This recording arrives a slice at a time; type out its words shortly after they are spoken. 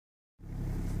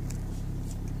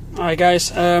Hi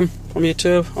guys, from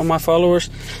YouTube, all my followers.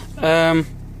 What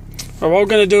we're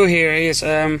gonna do here is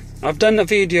I've done a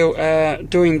video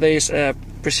doing this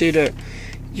procedure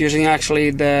using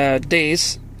actually the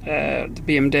DS, the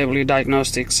BMW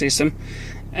diagnostic system,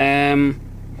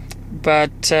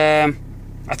 but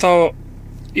I thought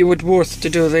it would worth to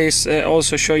do this,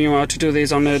 also show you how to do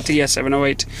this on the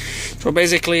DS708. So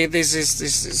basically, this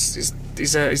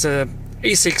is a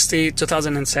E60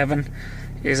 2007.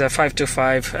 Is a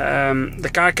 525. The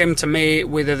car came to me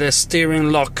with the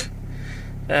steering lock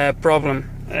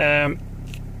problem.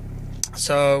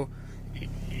 So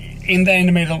in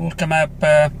the middle would come up.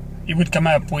 It would come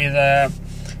up with a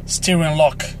steering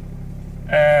lock,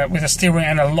 with a steering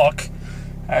and a lock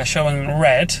showing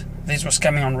red. This was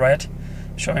coming on red,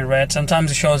 showing red. Sometimes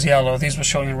it shows yellow. This was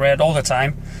showing red all the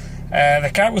time.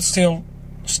 The car would still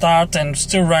start and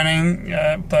still running,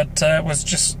 but was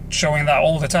just showing that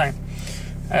all the time.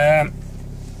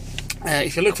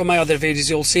 If you look for my other videos,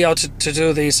 you'll see how to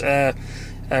do this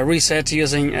reset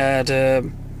using the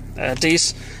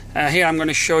DS. Here I'm going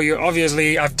to show you.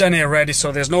 Obviously I've done it already,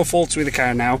 so there's no faults with the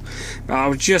car now.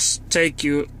 I'll just take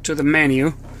you to the menu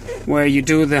where you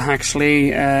do the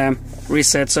actually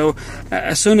reset. So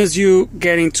as soon as you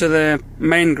get into the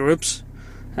main groups,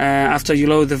 after you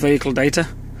load the vehicle data,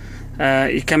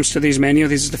 it comes to this menu.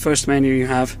 This is the first menu you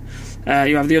have.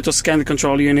 You have the auto scan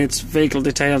control units, vehicle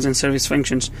details, and service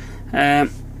functions.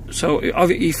 So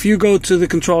if you go to the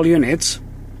control units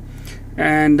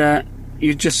and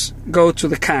you just go to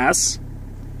the cars,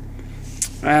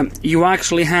 you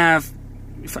actually have,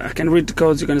 if I can read the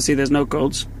codes, you're going to see there's no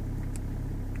codes.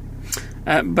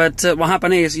 But what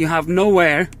happened is you have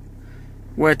nowhere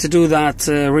where to do that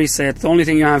reset. The only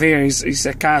thing you have here is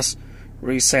a cars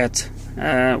reset,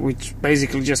 which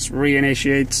basically just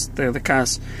reinitiates the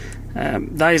cars.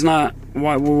 That is not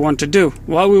what we want to do.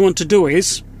 What we want to do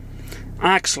is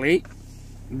actually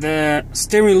the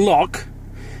steering lock,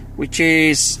 which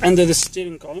is under the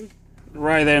steering column,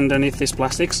 right there underneath these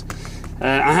plastics.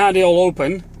 I had it all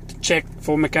open to check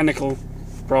for mechanical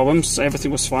problems.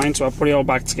 Everything was fine, so I put it all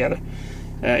back together.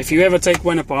 If you ever take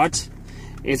one apart,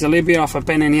 it's a little bit of a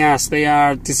pain in the ass. They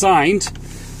are designed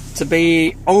to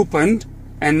be opened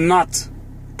and not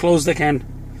closed again.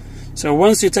 So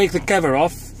once you take the cover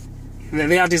off,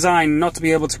 they are designed not to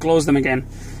be able to close them again.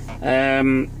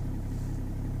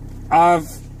 I've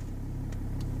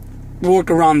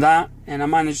worked around that and I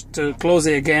managed to close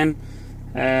it again,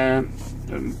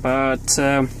 but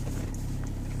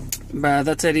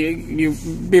that's it. You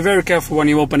be very careful when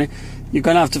you open it. You're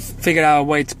gonna have to figure out a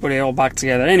way to put it all back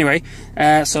together. Anyway,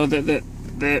 so the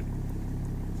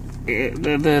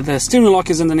steering lock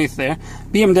is underneath there.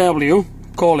 BMW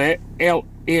call it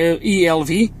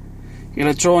ELV,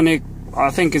 electronic. I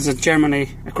think it's a Germany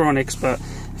acronics, but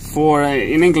for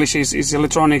in English is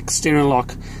electronic steering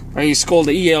lock. It's called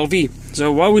the ELV.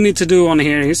 So what we need to do on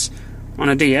here is, on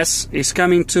a DS, is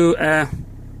coming to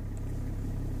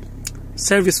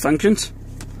service functions.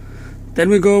 Then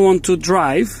we go on to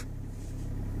drive.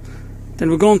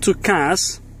 Then we go on to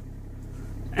cars,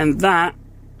 and that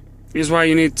is why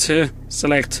you need to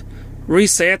select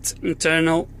reset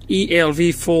internal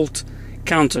ELV fault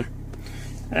counter.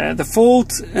 The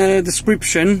fault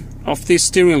description of this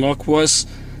steering lock was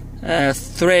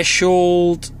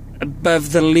threshold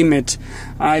above the limit.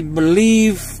 I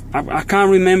believe, I can't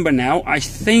remember now. I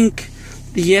think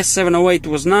the DS708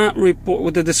 was not report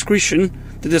with the description.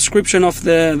 The description of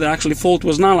the actual fault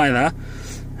was not like that.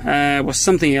 It was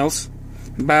something else.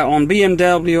 But on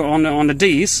BMW, on the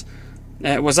DS,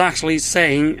 was actually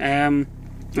saying a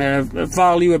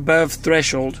value above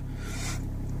threshold.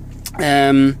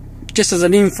 Just as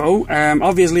an info,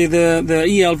 obviously the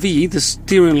ELV, the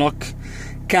steering lock,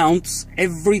 counts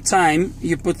every time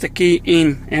you put the key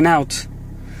in and out,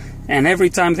 and every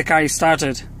time the car is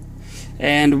started.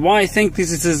 And what I think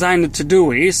this is designed to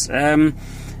do is,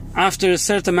 after a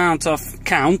certain amount of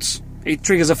counts, it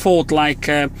triggers a fault. Like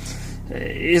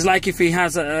it's like if it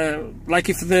has like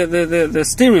if the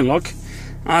steering lock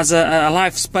has a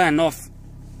lifespan of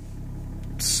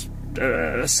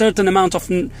a certain amount of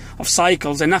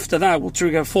cycles, and after that will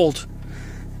trigger a fault,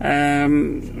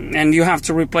 and you have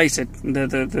to replace it.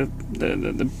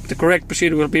 The correct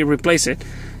procedure will be replace it.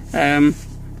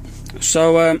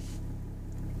 So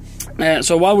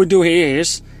what we do here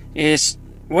is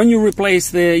when you replace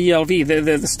the ELV,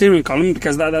 the steering column,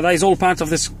 because that is all part of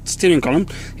this steering column,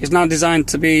 it's not designed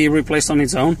to be replaced on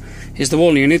its own. It's the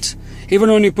whole unit. Even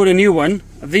when you put a new one,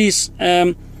 these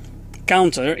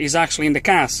counter is actually in the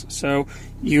cars, so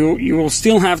you will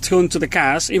still have to go into the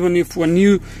cars, even if we're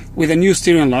new with a new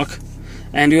steering lock.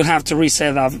 and you'll have to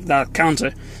reset that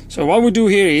counter. So what we do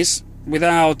here is,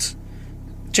 without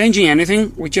changing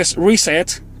anything, we just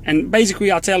reset, and basically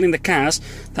we are telling the cars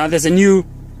that there's a new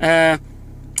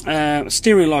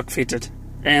steering lock fitted,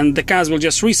 and the cars will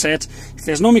just reset if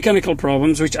there's no mechanical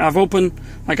problems, which I've opened,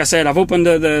 like I said, I've opened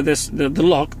the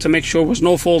lock to make sure there was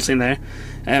no faults in there,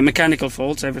 mechanical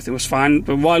faults, everything was fine.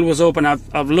 But while it was open,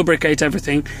 I've lubricated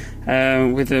everything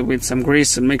with some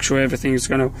grease and make sure everything is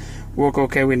going to work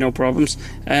okay with no problems.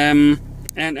 And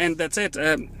that's it.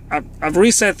 I've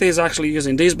reset this actually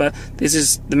using this, but this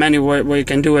is the menu where you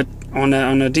can do it on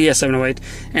a DS708.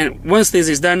 And once this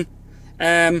is done,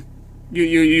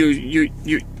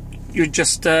 you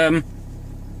just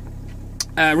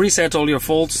reset all your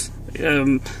faults,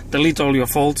 delete all your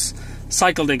faults,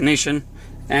 cycle the ignition,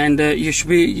 and you should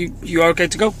be you are okay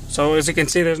to go. So as you can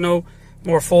see, there's no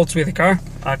more faults with the car.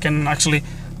 I can actually,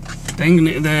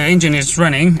 the engine is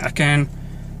running. I can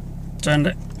turn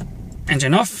the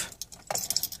engine off.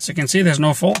 As you can see, there's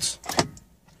no faults.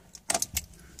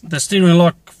 The steering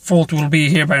lock fault will be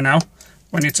here by now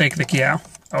when you take the key out,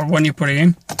 or when you put it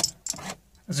in.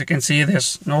 As you can see,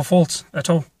 there's no faults at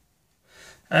all.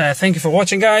 Thank you for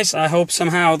watching, guys. I hope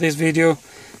somehow this video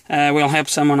will help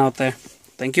someone out there.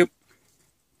 Thank you.